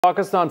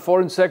Pakistan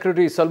Foreign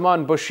Secretary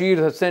Salman Bashir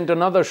has sent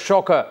another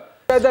shocker.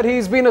 He said that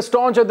he's been a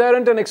staunch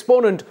adherent and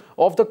exponent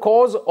of the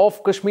cause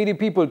of Kashmiri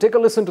people. Take a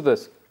listen to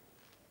this.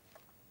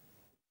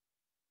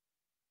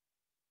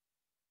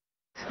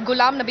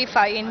 Ghulam Nabi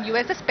Fai in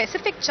US, the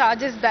specific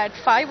charges that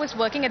Fai was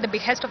working at the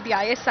behest of the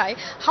ISI.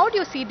 How do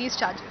you see these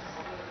charges?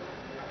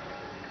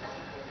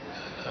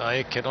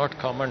 I cannot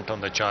comment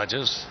on the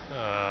charges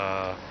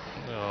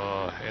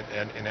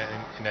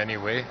in any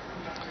way,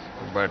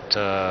 but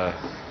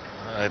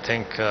I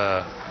think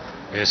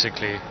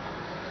basically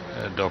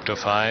Dr.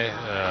 Fai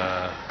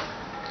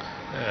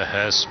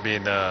has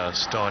been a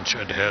staunch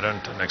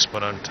adherent and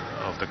exponent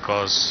of the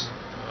cause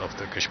of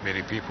the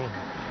Kashmiri people,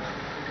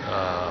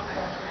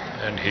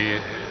 and he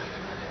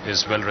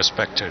is well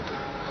respected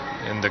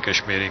in the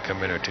Kashmiri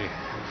community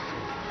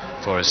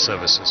for his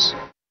services.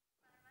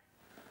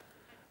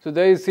 So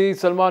there you see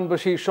Salman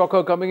Bashir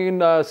shocker coming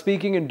in,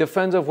 speaking in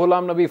defense of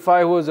Ghulam Nabi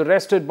Fai, who was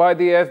arrested by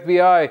the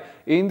FBI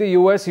in the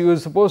US. He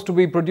was supposed to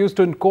be produced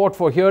in court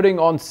for hearing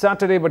on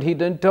Saturday, but he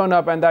didn't turn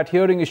up, and that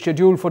hearing is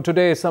scheduled for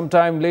today,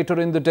 sometime later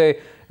in the day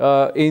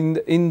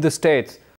in the States.